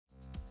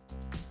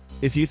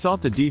If you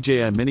thought the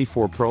DJI Mini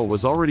 4 Pro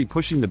was already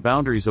pushing the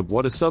boundaries of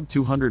what a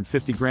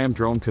sub-250-gram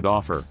drone could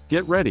offer,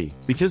 get ready,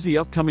 because the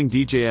upcoming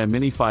DJI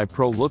Mini 5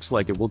 Pro looks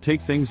like it will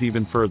take things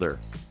even further.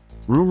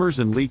 Rumors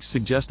and leaks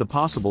suggest a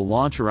possible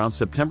launch around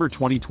September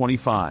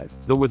 2025,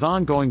 though with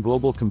ongoing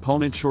global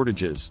component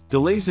shortages,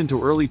 delays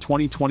into early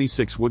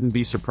 2026 wouldn't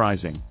be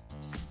surprising.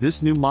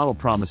 This new model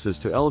promises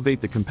to elevate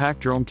the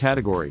compact drone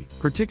category,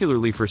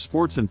 particularly for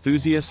sports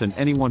enthusiasts and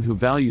anyone who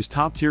values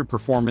top-tier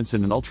performance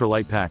in an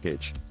ultralight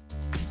package.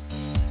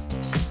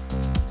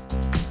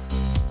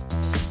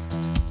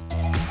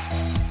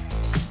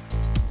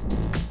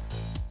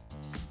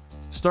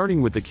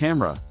 Starting with the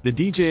camera, the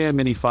DJI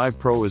Mini 5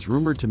 Pro is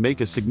rumored to make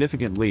a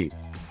significant leap.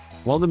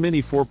 While the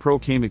Mini 4 Pro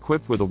came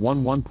equipped with a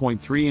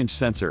 1.3-inch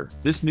sensor,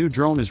 this new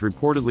drone is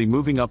reportedly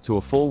moving up to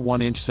a full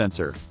 1-inch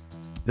sensor.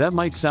 That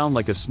might sound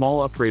like a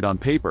small upgrade on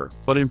paper,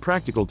 but in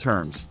practical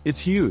terms, it's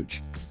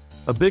huge.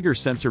 A bigger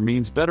sensor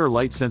means better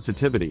light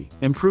sensitivity,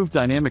 improved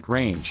dynamic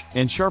range,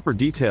 and sharper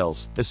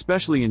details,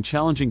 especially in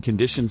challenging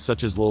conditions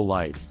such as low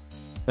light.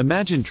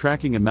 Imagine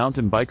tracking a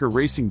mountain biker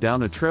racing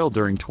down a trail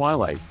during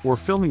twilight, or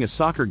filming a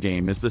soccer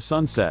game as the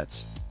sun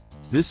sets.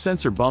 This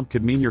sensor bump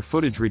could mean your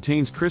footage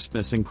retains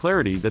crispness and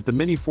clarity that the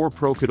Mini 4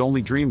 Pro could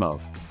only dream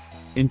of.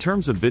 In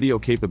terms of video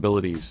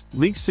capabilities,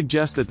 leaks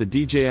suggest that the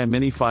DJI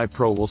Mini 5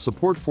 Pro will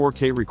support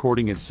 4K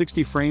recording at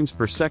 60 frames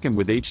per second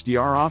with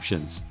HDR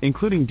options,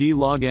 including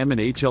D-Log-M and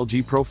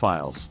HLG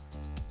profiles.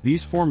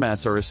 These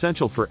formats are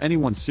essential for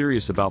anyone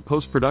serious about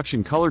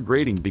post-production color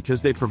grading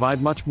because they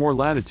provide much more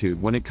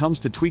latitude when it comes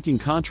to tweaking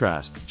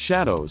contrast,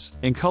 shadows,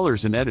 and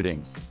colors in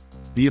editing.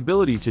 The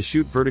ability to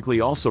shoot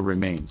vertically also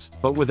remains,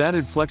 but with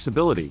added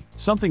flexibility,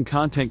 something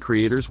content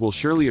creators will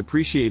surely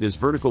appreciate as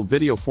vertical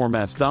video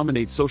formats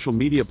dominate social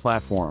media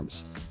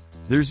platforms.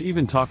 There's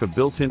even talk of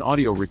built-in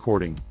audio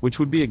recording, which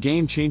would be a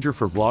game-changer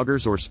for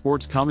vloggers or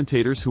sports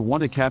commentators who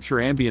want to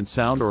capture ambient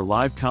sound or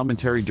live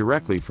commentary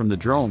directly from the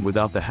drone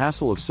without the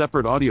hassle of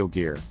separate audio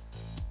gear.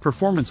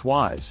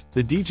 Performance-wise,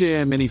 the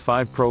DJI Mini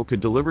 5 Pro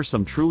could deliver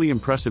some truly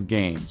impressive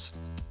gains.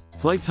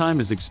 Flight time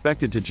is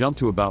expected to jump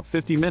to about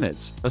 50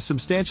 minutes, a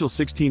substantial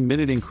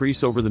 16-minute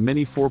increase over the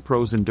Mini 4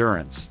 Pro's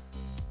endurance.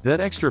 That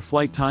extra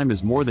flight time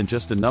is more than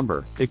just a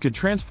number, it could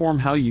transform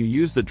how you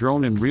use the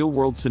drone in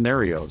real-world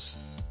scenarios.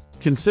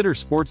 Consider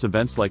sports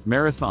events like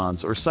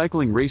marathons or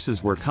cycling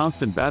races where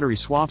constant battery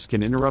swaps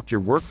can interrupt your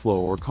workflow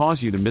or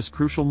cause you to miss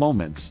crucial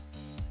moments.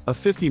 A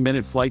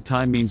 50-minute flight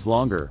time means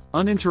longer,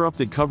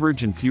 uninterrupted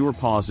coverage and fewer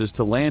pauses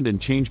to land and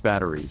change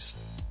batteries.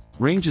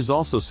 Range is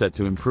also set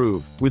to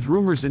improve, with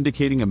rumors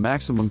indicating a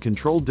maximum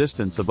control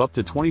distance of up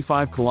to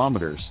 25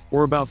 kilometers,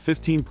 or about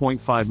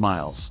 15.5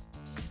 miles.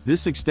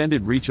 This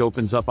extended reach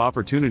opens up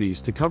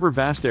opportunities to cover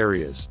vast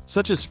areas,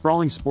 such as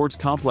sprawling sports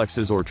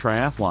complexes or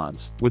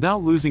triathlons,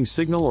 without losing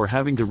signal or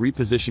having to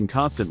reposition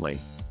constantly.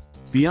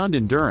 Beyond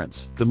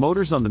endurance, the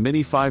motors on the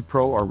Mini 5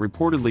 Pro are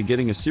reportedly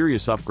getting a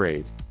serious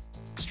upgrade.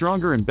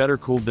 Stronger and better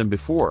cooled than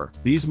before,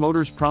 these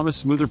motors promise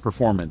smoother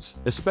performance,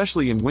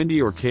 especially in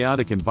windy or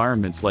chaotic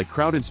environments like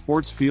crowded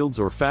sports fields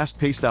or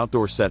fast-paced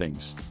outdoor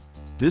settings.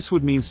 This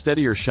would mean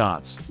steadier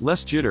shots,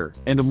 less jitter,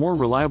 and a more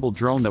reliable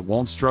drone that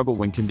won't struggle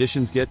when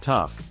conditions get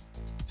tough.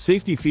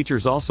 Safety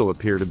features also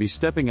appear to be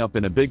stepping up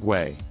in a big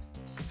way.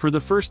 For the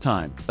first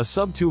time, a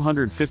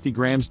sub-250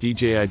 grams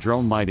DJI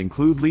drone might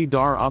include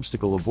LiDAR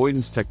obstacle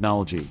avoidance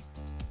technology.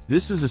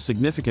 This is a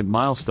significant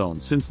milestone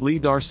since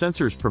LiDAR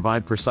sensors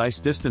provide precise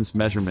distance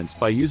measurements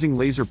by using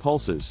laser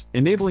pulses,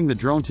 enabling the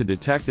drone to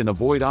detect and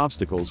avoid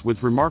obstacles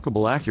with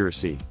remarkable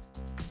accuracy.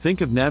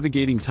 Think of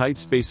navigating tight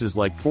spaces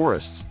like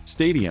forests,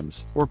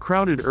 stadiums, or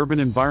crowded urban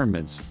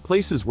environments,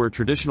 places where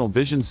traditional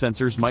vision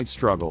sensors might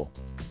struggle.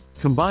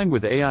 Combined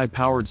with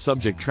AI-powered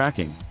subject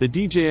tracking, the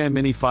DJI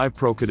Mini 5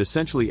 Pro could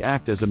essentially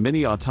act as a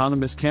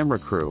mini-autonomous camera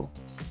crew.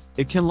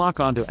 It can lock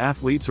onto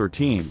athletes or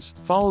teams,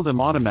 follow them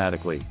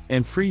automatically,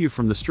 and free you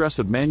from the stress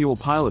of manual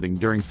piloting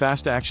during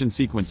fast action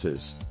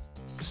sequences.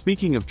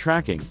 Speaking of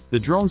tracking, the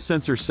drone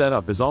sensor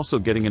setup is also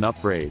getting an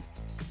upgrade.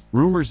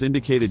 Rumors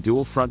indicate a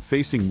dual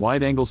front-facing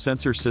wide-angle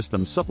sensor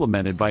system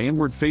supplemented by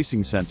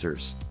inward-facing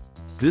sensors.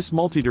 This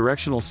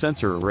multi-directional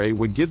sensor array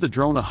would give the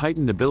drone a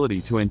heightened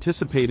ability to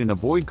anticipate and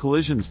avoid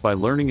collisions by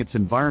learning its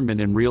environment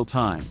in real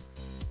time.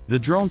 The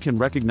drone can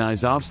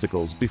recognize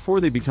obstacles before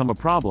they become a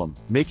problem,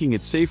 making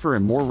it safer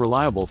and more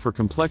reliable for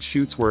complex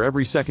shoots where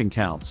every second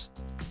counts.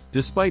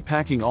 Despite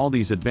packing all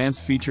these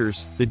advanced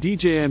features, the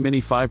DJI Mini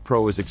 5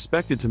 Pro is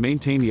expected to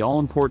maintain the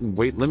all-important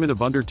weight limit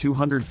of under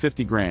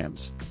 250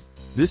 grams.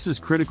 This is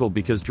critical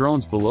because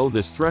drones below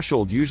this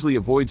threshold usually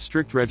avoid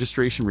strict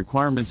registration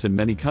requirements in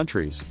many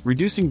countries,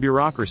 reducing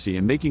bureaucracy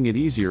and making it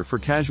easier for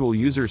casual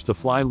users to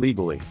fly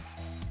legally.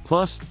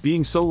 Plus,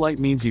 being so light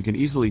means you can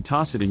easily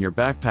toss it in your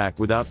backpack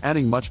without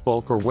adding much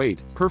bulk or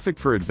weight, perfect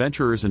for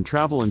adventurers and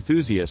travel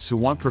enthusiasts who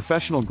want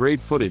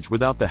professional-grade footage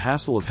without the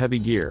hassle of heavy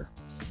gear.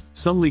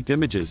 Some leaked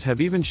images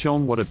have even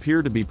shown what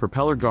appear to be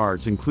propeller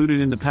guards included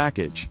in the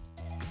package.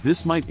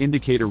 This might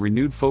indicate a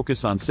renewed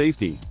focus on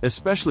safety,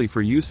 especially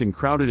for use in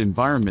crowded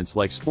environments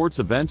like sports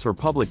events or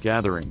public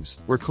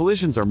gatherings, where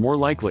collisions are more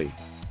likely.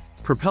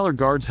 Propeller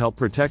guards help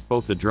protect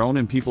both the drone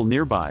and people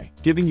nearby,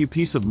 giving you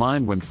peace of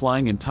mind when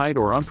flying in tight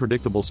or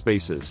unpredictable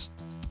spaces.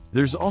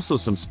 There's also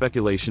some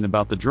speculation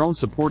about the drone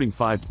supporting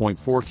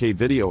 5.4K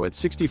video at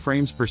 60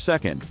 frames per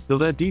second, though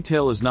that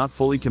detail is not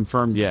fully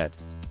confirmed yet.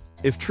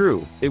 If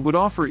true, it would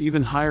offer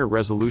even higher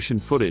resolution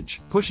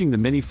footage, pushing the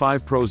Mini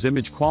 5 Pro's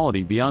image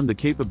quality beyond the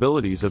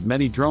capabilities of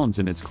many drones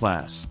in its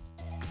class.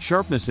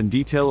 Sharpness and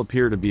detail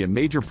appear to be a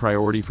major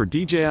priority for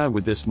DJI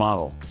with this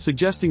model,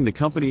 suggesting the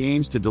company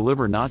aims to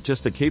deliver not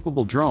just a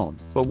capable drone,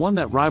 but one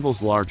that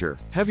rivals larger,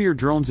 heavier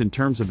drones in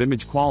terms of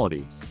image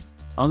quality.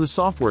 On the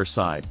software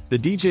side, the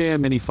DJI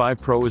Mini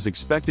 5 Pro is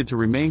expected to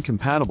remain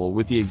compatible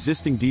with the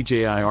existing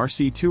DJI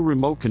RC2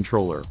 remote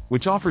controller,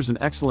 which offers an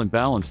excellent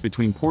balance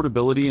between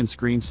portability and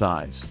screen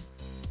size.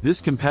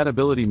 This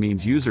compatibility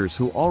means users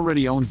who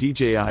already own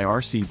DJI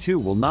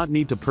RC2 will not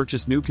need to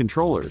purchase new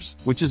controllers,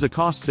 which is a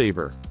cost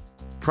saver.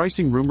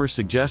 Pricing rumors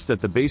suggest that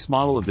the base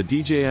model of the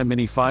DJI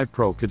Mini 5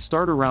 Pro could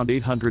start around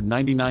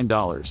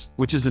 $899,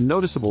 which is a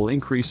noticeable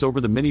increase over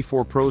the Mini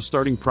 4 Pro's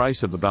starting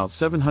price of about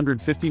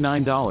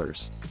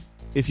 $759.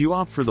 If you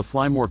opt for the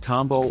Fly More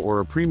combo or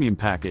a premium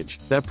package,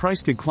 that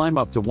price could climb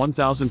up to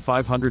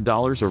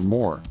 $1,500 or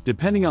more,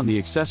 depending on the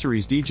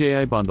accessories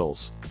DJI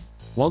bundles.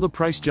 While the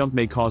price jump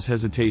may cause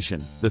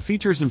hesitation, the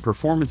features and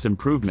performance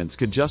improvements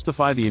could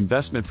justify the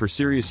investment for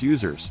serious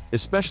users,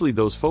 especially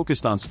those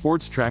focused on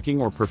sports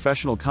tracking or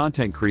professional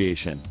content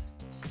creation.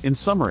 In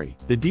summary,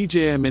 the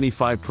DJI Mini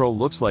 5 Pro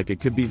looks like it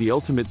could be the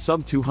ultimate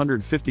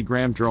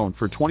sub-250-gram drone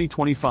for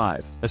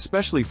 2025,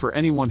 especially for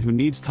anyone who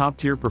needs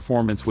top-tier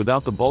performance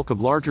without the bulk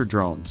of larger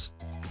drones.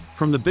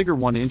 From the bigger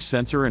 1-inch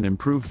sensor and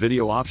improved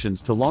video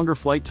options to longer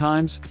flight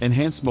times,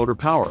 enhanced motor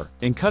power,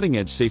 and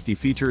cutting-edge safety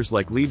features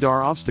like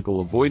LiDAR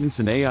obstacle avoidance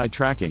and AI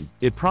tracking,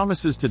 it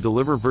promises to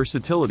deliver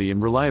versatility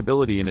and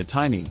reliability in a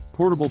tiny,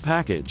 portable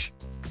package.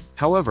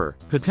 However,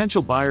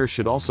 potential buyers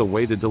should also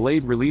weigh the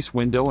delayed release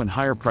window and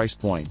higher price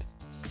point.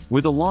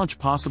 With a launch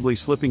possibly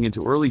slipping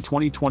into early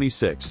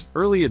 2026,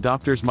 early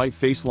adopters might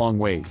face long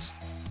waits.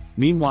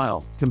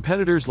 Meanwhile,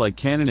 competitors like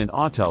Canon and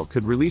Autel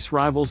could release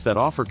rivals that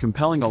offer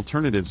compelling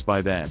alternatives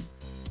by then.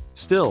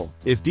 Still,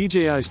 if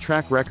DJI's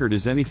track record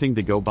is anything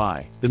to go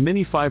by, the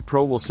Mini 5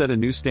 Pro will set a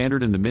new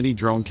standard in the mini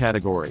drone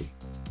category.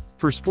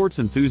 For sports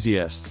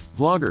enthusiasts,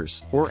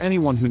 vloggers, or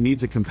anyone who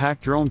needs a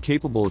compact drone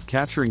capable of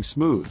capturing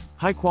smooth,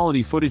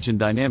 high-quality footage in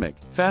dynamic,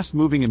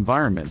 fast-moving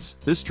environments,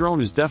 this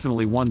drone is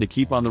definitely one to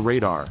keep on the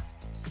radar.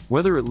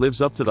 Whether it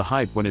lives up to the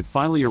hype when it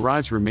finally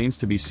arrives remains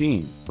to be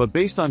seen, but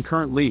based on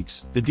current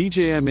leaks, the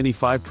DJI Mini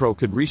 5 Pro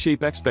could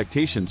reshape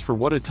expectations for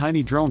what a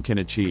tiny drone can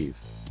achieve.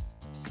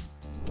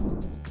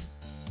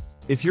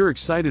 If you're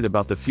excited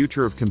about the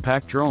future of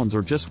compact drones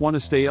or just want to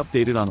stay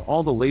updated on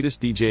all the latest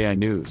DJI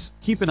news,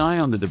 keep an eye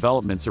on the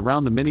developments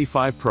around the Mini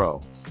 5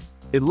 Pro.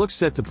 It looks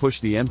set to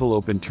push the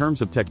envelope in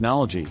terms of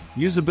technology,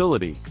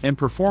 usability, and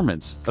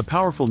performance, a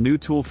powerful new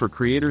tool for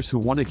creators who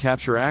want to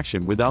capture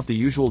action without the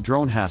usual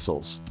drone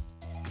hassles.